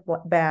 3-liter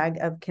bag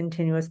of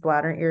continuous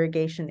bladder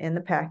irrigation in the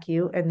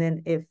PACU. And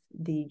then if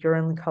the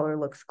urine color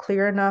looks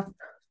clear enough,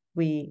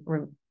 we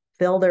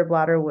fill their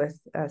bladder with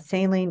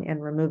saline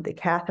and remove the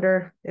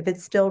catheter. If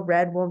it's still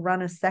red, we'll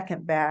run a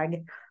second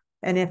bag.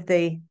 And if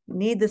they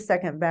need the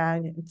second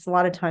bag, a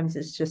lot of times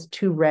it's just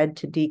too red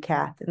to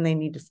decath and they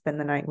need to spend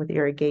the night with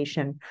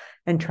irrigation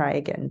and try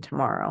again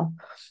tomorrow.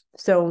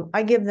 So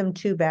I give them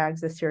 2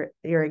 bags of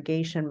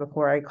irrigation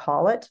before I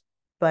call it,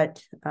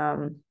 but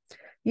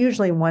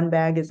usually 1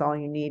 bag is all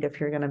you need if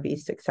you're going to be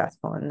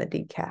successful in the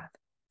decath.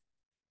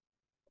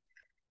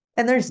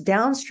 And there's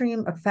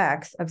downstream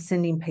effects of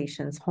sending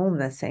patients home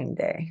the same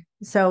day.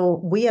 So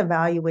we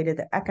evaluated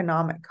the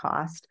economic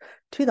cost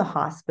to the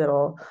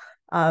hospital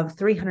of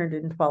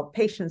 312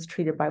 patients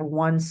treated by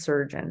 1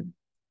 surgeon.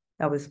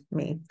 That was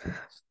me.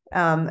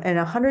 And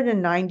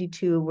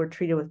 192 were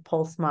treated with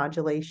pulse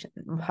modulated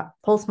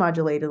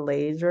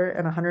laser,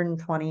 and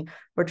 120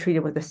 were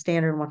treated with a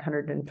standard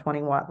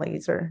 120-watt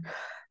laser.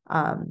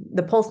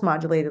 The pulse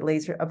modulated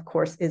laser, of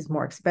course, is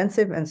more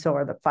expensive, and so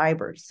are the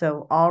fibers.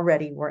 So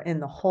already we're in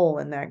the hole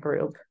in that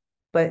group.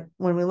 But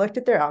when we looked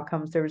at their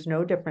outcomes, there was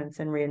no difference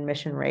in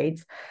readmission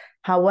rates.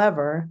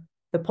 However,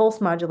 the pulse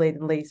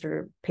modulated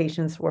laser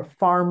patients were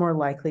far more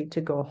likely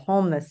to go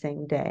home the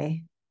same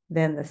day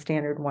than the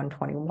standard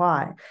 120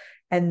 watt.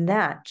 And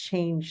that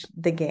changed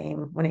the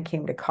game when it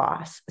came to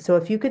cost. So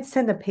if you could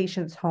send the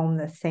patients home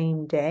the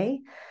same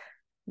day,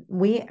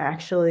 we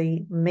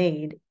actually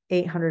made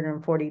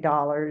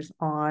 $840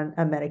 on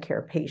a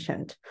Medicare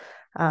patient.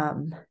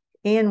 And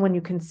when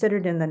you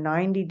considered in the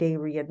 90-day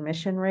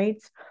readmission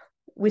rates,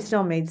 we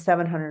still made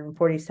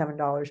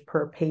 $747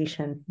 per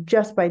patient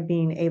just by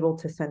being able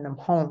to send them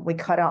home. We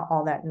cut out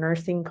all that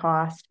nursing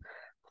cost,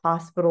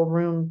 hospital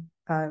room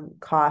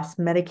costs,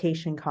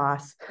 medication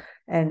costs,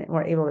 and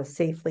we're able to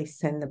safely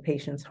send the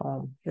patients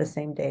home the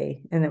same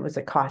day. And it was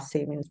a cost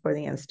savings for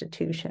the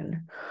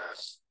institution.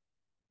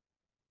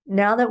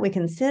 Now that we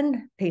can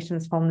send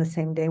patients home the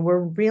same day, we're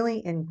really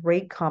in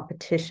great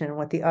competition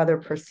with the other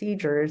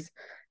procedures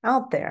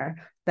out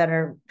there that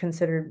are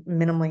considered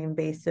minimally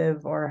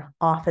invasive or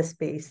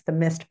office-based, the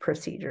missed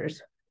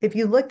procedures. If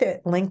you looked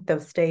at length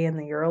of stay in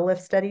the UroLift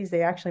studies,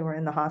 they actually were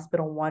in the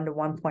hospital 1 to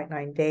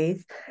 1.9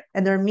 days,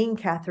 and their mean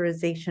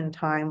catheterization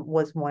time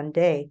was 1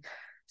 day.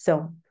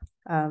 So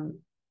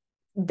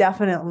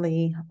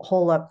definitely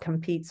HoLEP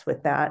competes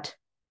with that.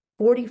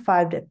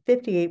 45 to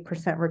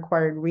 58%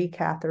 required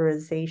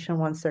recatheterization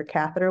once their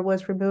catheter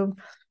was removed,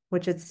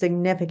 which is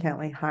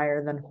significantly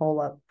higher than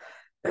HoLEP.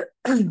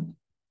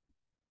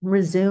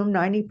 Resume,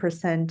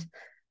 90%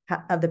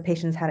 of the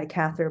patients had a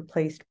catheter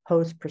placed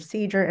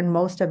post-procedure, and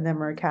most of them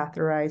were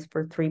catheterized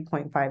for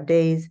 3.5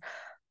 days.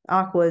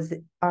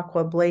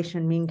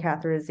 Aquablation, mean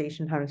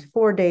catheterization time is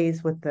 4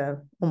 days, with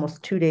the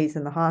almost 2 days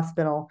in the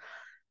hospital.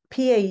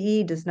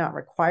 PAE does not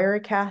require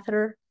a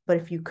catheter, but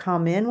if you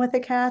come in with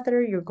a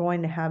catheter, you're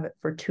going to have it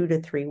for 2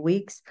 to 3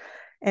 weeks.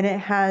 And it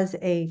has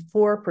a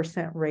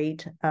 4%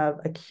 rate of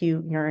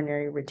acute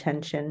urinary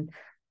retention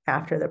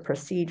after the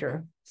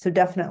procedure. So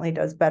definitely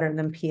does better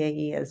than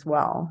PAE as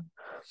well.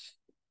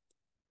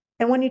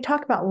 And when you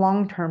talk about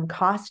long-term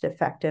cost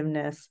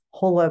effectiveness,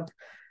 HoLEP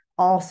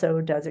also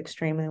does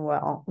extremely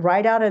well.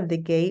 Right out of the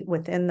gate,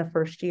 within the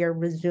first year,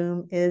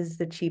 Resume is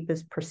the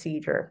cheapest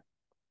procedure,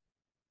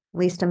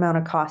 least amount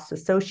of costs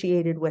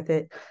associated with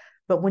it.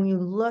 But when you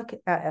look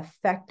at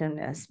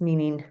effectiveness,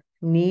 meaning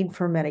need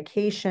for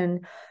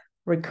medication,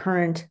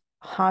 recurrent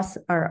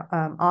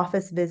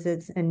office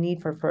visits, and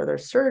need for further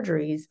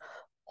surgeries,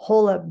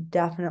 HoLEP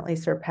definitely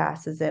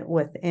surpasses it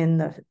within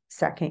the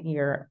second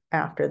year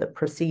after the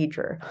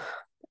procedure.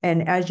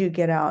 And as you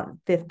get out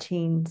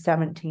 15,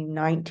 17,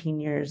 19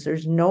 years,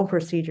 there's no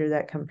procedure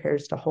that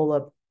compares to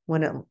HoLEP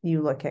when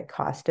you look at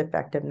cost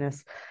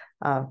effectiveness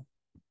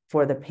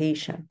for the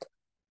patient.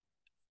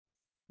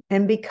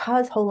 And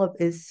because HoLEP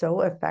is so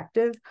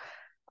effective,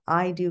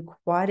 I do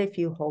quite a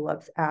few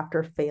HoLEPs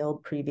after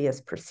failed previous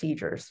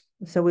procedures.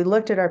 So we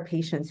looked at our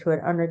patients who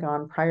had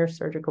undergone prior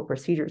surgical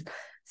procedures.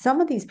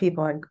 Some of these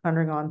people had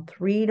undergone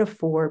 3 to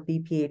 4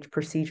 BPH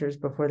procedures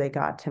before they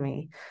got to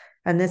me.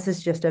 And this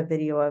is just a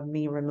video of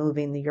me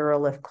removing the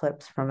UroLift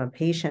clips from a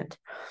patient.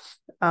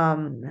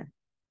 And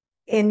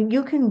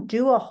you can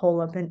do a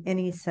HoLEP in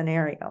any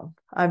scenario.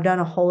 I've done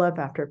a HoLEP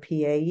after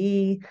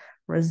PAE,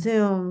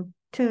 Resume,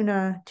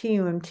 Tuna,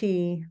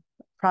 TUMT,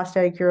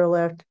 prostatic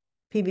UroLift,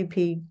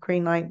 PVP,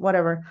 green light,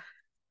 whatever.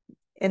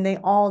 And they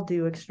all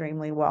do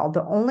extremely well.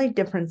 The only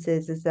difference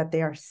is that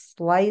they are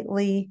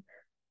slightly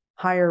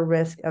higher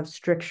risk of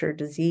stricture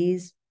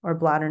disease or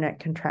bladder neck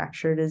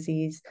contracture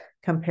disease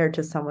compared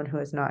to someone who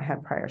has not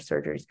had prior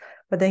surgeries,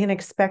 but they can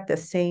expect the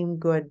same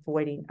good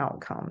voiding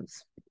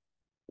outcomes.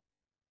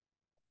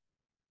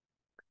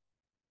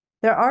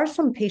 There are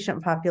some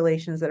patient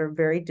populations that are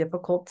very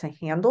difficult to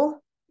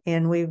handle,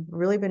 and we've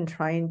really been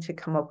trying to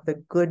come up with a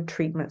good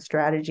treatment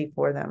strategy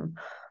for them.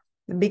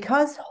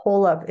 Because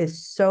HoLEP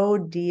is so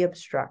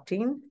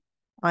deobstructing,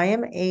 I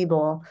am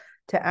able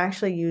to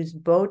actually use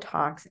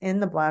Botox in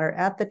the bladder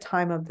at the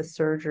time of the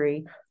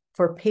surgery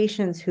for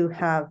patients who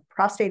have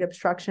prostate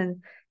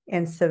obstruction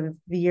and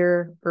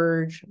severe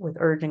urge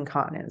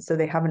incontinence. So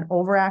they have an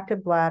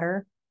overactive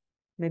bladder,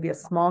 maybe a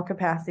small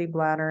capacity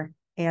bladder,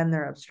 and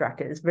they're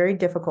obstructed. It's a very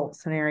difficult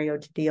scenario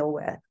to deal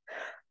with.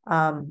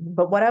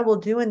 But what I will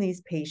do in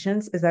these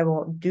patients is I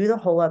will do the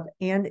HoLEP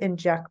and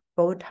inject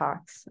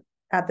Botox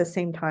at the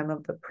same time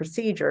of the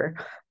procedure,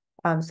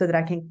 so that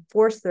I can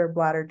force their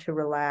bladder to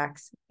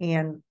relax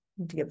and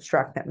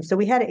deobstruct them. So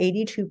we had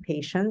 82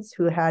 patients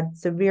who had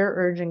severe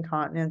urge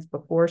incontinence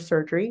before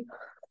surgery.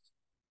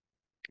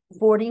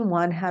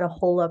 41 had a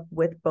HoLEP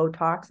with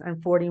Botox,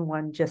 and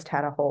 41 just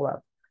had a HoLEP.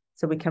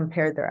 So we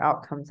compared their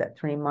outcomes at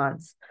 3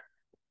 months.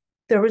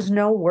 There was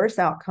no worse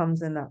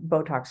outcomes in the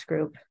Botox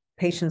group.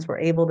 Patients were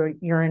able to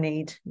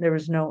urinate. There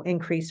was no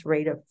increased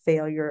rate of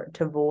failure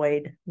to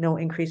void, no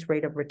increased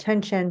rate of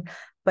retention,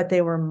 but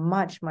they were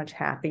much, much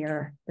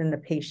happier than the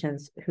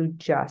patients who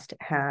just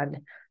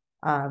had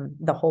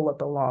the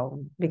HoLEP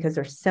alone, because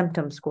their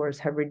symptom scores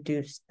have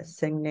reduced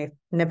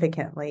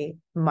significantly,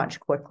 much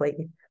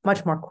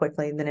more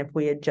quickly than if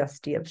we had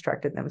just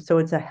de-obstructed them. So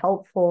it's a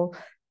helpful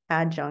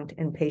adjunct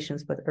in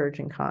patients with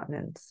urgent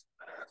incontinence.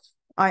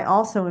 I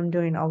also am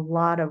doing a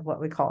lot of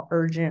what we call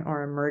urgent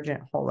or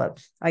emergent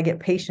HoLEPs. I get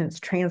patients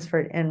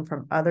transferred in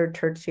from other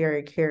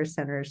tertiary care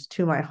centers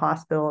to my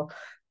hospital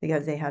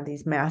because they have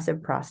these massive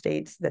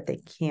prostates that they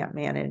can't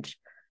manage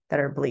that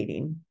are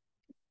bleeding.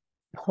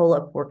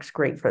 HoLEP works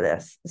great for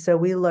this. So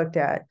we looked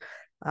at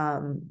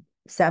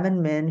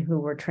 7 men who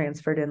were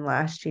transferred in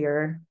last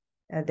year.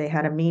 They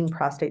had a mean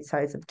prostate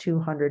size of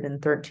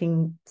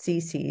 213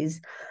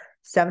 cc's.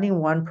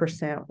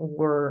 71%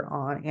 were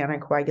on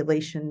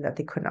anticoagulation that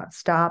they could not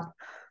stop.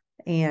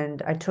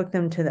 And I took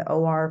them to the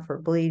OR for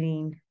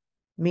bleeding.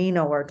 Mean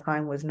OR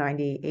time was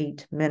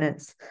 98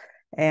 minutes.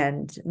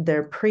 And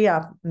their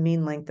pre-op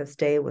mean length of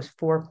stay was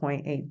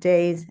 4.8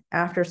 days.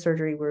 After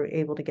surgery, we were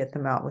able to get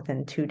them out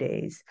within 2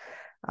 days.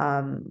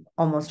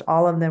 Almost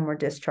all of them were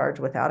discharged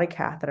without a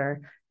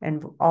catheter,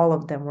 and all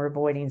of them were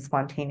voiding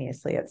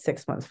spontaneously at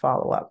 6 months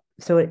follow-up.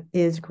 So it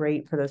is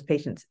great for those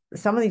patients.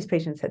 Some of these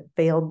patients had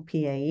failed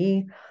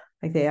PAE,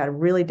 like they had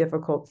really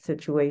difficult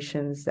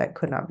situations that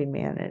could not be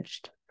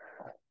managed.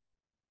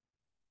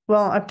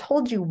 Well, I've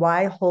told you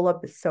why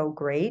HoLEP is so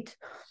great,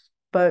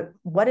 but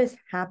what is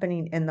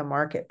happening in the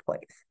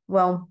marketplace?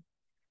 Well,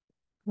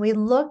 we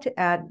looked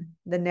at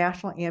the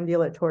National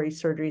Ambulatory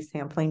Surgery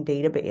Sampling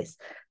Database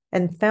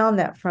and found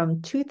that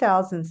from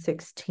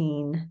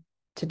 2016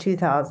 to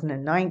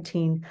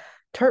 2019,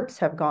 TURPs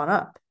have gone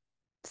up.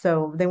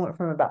 So they went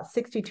from about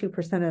 62%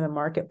 of the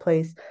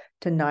marketplace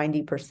to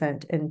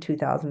 90% in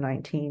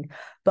 2019.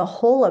 But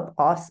HoLEP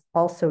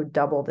also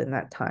doubled in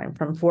that time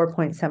from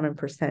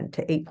 4.7%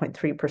 to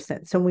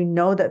 8.3%. So we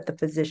know that the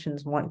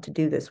physicians want to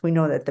do this. We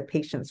know that the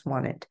patients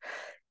want it.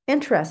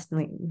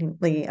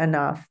 Interestingly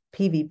enough,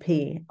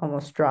 PVP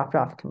almost dropped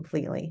off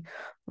completely.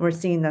 We're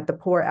seeing that the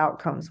poor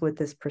outcomes with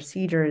this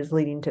procedure is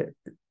leading to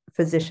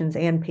physicians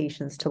and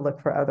patients to look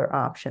for other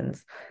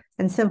options.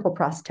 And simple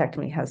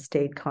prostatectomy has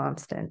stayed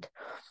constant.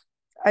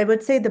 I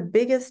would say the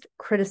biggest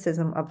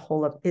criticism of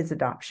HoLEP is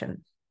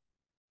adoption.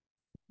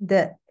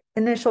 The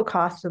initial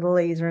cost of the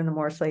laser and the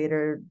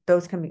morcellator,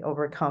 those can be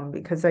overcome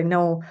because I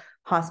know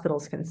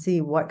hospitals can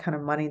see what kind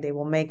of money they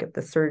will make if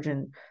the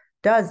surgeon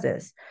does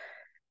this.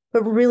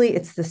 But really,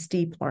 it's the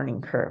steep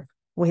learning curve.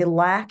 We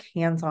lack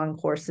hands-on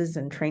courses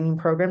and training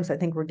programs. I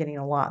think we're getting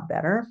a lot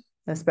better,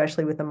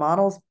 especially with the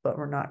models, but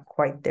we're not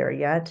quite there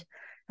yet.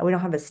 And we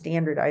don't have a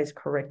standardized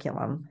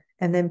curriculum.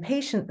 And then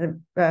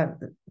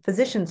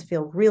physicians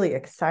feel really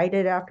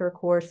excited after a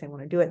course. They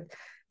want to do it.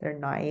 They're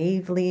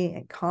naively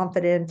and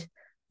confident.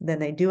 Then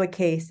they do a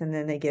case and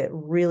then they get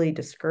really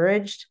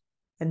discouraged.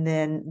 And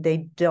then they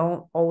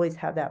don't always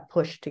have that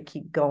push to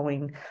keep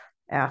going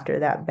after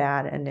that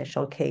bad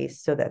initial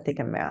case so that they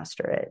can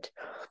master it.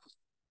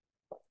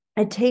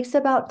 It takes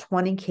about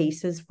 20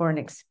 cases for an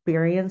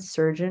experienced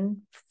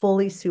surgeon,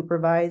 fully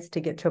supervised,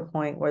 to get to a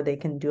point where they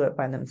can do it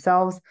by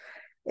themselves.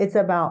 It's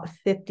about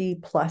 50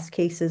 plus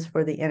cases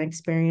for the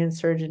inexperienced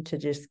surgeon to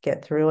just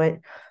get through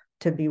it.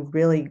 To be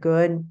really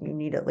good, you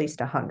need at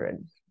least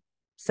 100.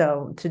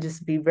 So to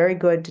just be very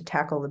good to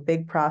tackle the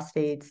big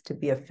prostates, to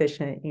be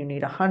efficient, you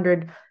need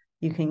 100.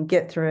 You can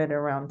get through it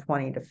around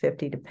 20 to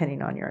 50,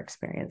 depending on your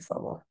experience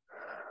level.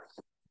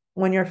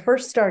 When you're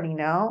first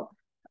starting out,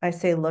 I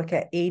say look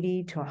at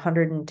 80 to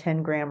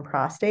 110 gram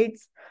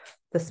prostates.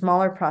 The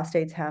smaller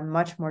prostates have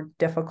much more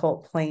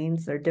difficult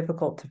planes. They're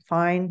difficult to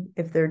find.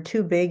 If they're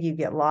too big, you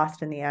get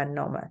lost in the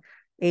adenoma.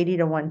 80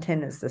 to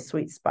 110 is the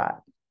sweet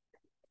spot.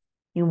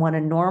 You want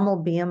a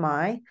normal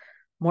BMI.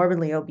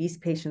 Morbidly obese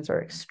patients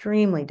are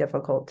extremely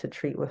difficult to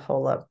treat with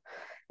HoLEP.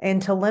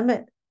 And to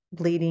limit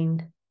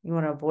bleeding, you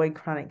want to avoid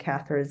chronic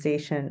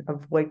catheterization,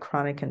 avoid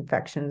chronic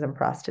infections and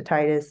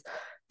prostatitis.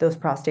 Those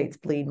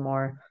prostates bleed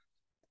more.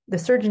 The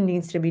surgeon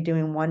needs to be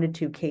doing 1 to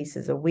 2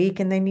 cases a week,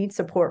 and they need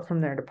support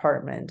from their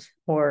department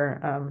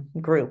or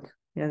group.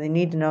 You know, they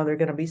need to know they're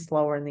going to be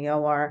slower in the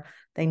OR.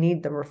 They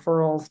need the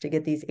referrals to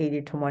get these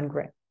 80 to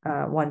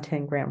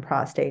 110 gram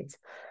prostates.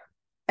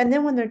 And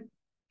then when they're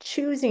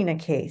choosing a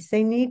case,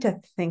 they need to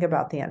think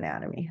about the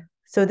anatomy.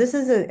 So this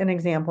is an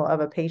example of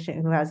a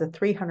patient who has a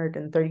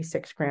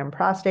 336 gram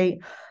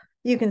prostate.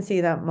 You can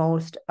see that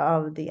most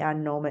of the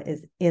adenoma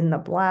is in the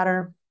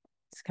bladder.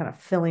 It's kind of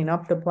filling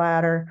up the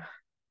bladder.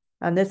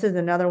 And this is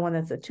another one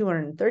that's a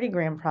 230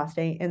 gram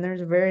prostate, and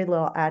there's very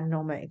little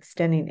adenoma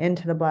extending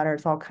into the bladder.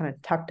 It's all kind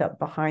of tucked up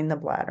behind the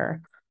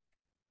bladder.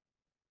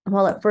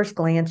 Well, at first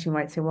glance, you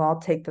might say, well, I'll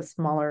take the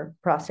smaller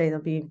prostate.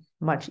 It'll be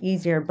much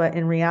easier. But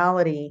in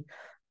reality,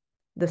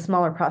 the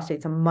smaller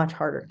prostate's a much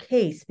harder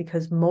case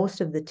because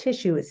most of the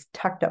tissue is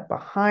tucked up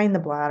behind the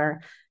bladder.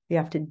 You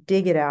have to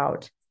dig it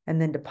out and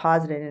then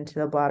deposit it into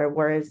the bladder.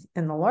 Whereas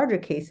in the larger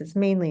case, it's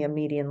mainly a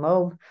median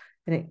lobe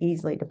and it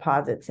easily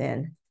deposits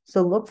in.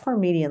 So look for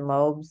median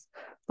lobes,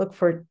 look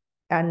for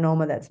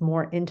adenoma that's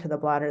more into the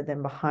bladder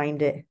than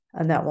behind it,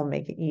 and that will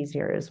make it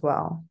easier as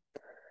well.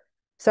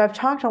 So I've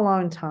talked a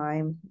long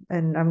time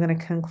and I'm going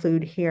to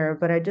conclude here,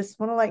 but I just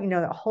want to let you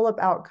know that HoLEP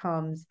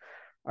outcomes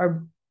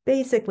are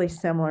basically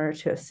similar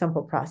to a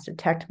simple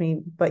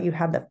prostatectomy, but you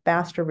have the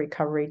faster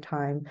recovery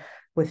time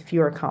with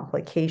fewer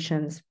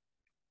complications.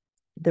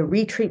 The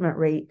retreatment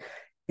rate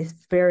is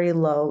very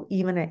low,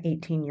 even at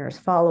 18 years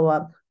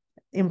follow-up.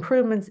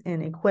 Improvements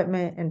in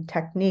equipment and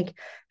technique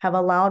have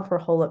allowed for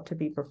HoLEP to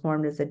be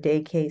performed as a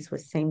day case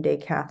with same-day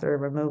catheter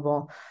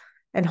removal.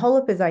 And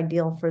HoLEP is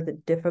ideal for the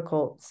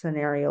difficult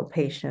scenario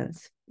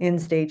patients,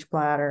 end-stage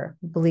bladder,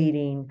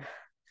 bleeding,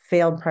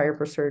 failed prior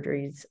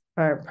procedures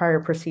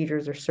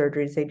or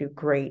surgeries. They do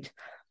great.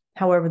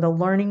 However, the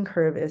learning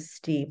curve is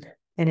steep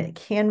and it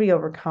can be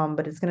overcome,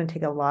 but it's going to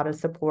take a lot of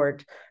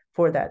support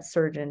for that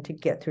surgeon to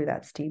get through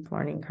that steep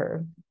learning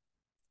curve.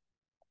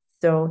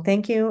 So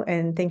thank you,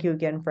 and thank you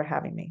again for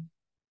having me.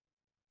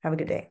 Have a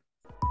good day.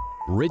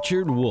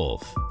 Richard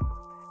Wolf,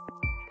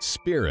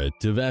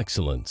 Spirit of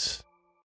Excellence.